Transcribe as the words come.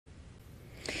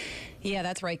Yeah,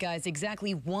 that's right, guys.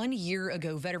 Exactly 1 year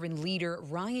ago, veteran leader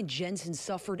Ryan Jensen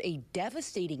suffered a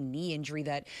devastating knee injury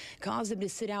that caused him to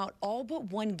sit out all but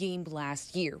one game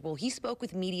last year. Well, he spoke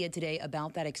with media today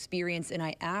about that experience, and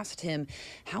I asked him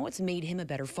how it's made him a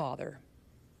better father.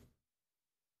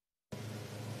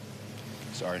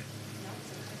 Sorry.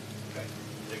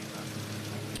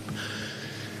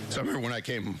 So I remember when I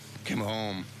came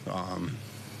home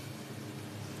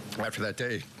after that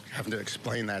day, having to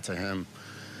explain that to him.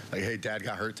 Like, hey, Dad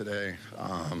got hurt today.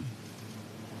 I'm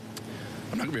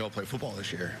not going to be able to play football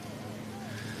this year.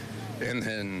 And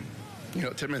then,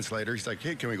 10 minutes later, he's like,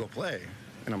 hey, can we go play?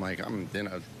 And I'm like, I'm in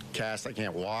a cast. I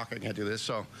can't walk. I can't do this.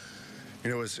 So,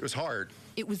 it was hard.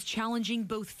 It was challenging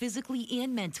both physically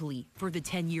and mentally for the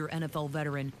 10-year NFL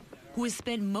veteran who has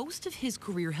spent most of his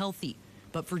career healthy.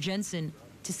 But for Jensen,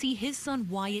 to see his son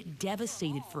Wyatt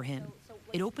devastated for him,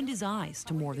 it opened his eyes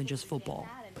to more than just football.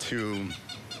 To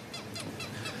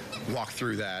walk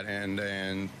through that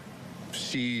and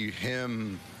see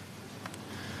him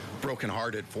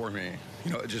brokenhearted for me,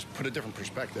 it just put a different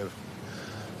perspective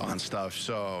on stuff.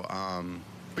 So,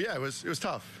 but yeah, it was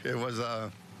tough. It was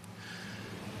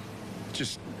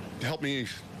just helped me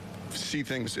see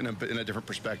things in a different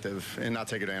perspective and not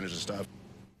take advantage of stuff.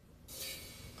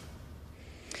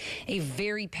 A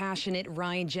very passionate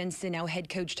Ryan Jensen. Now head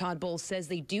coach Todd Bowles says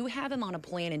they do have him on a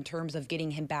plan in terms of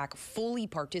getting him back fully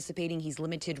participating. He's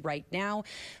limited right now,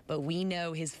 but we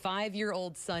know his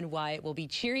 5-year-old son Wyatt will be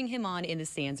cheering him on in the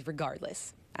stands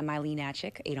regardless. I'm Eileen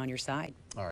Atchik, 8 on your side. All right.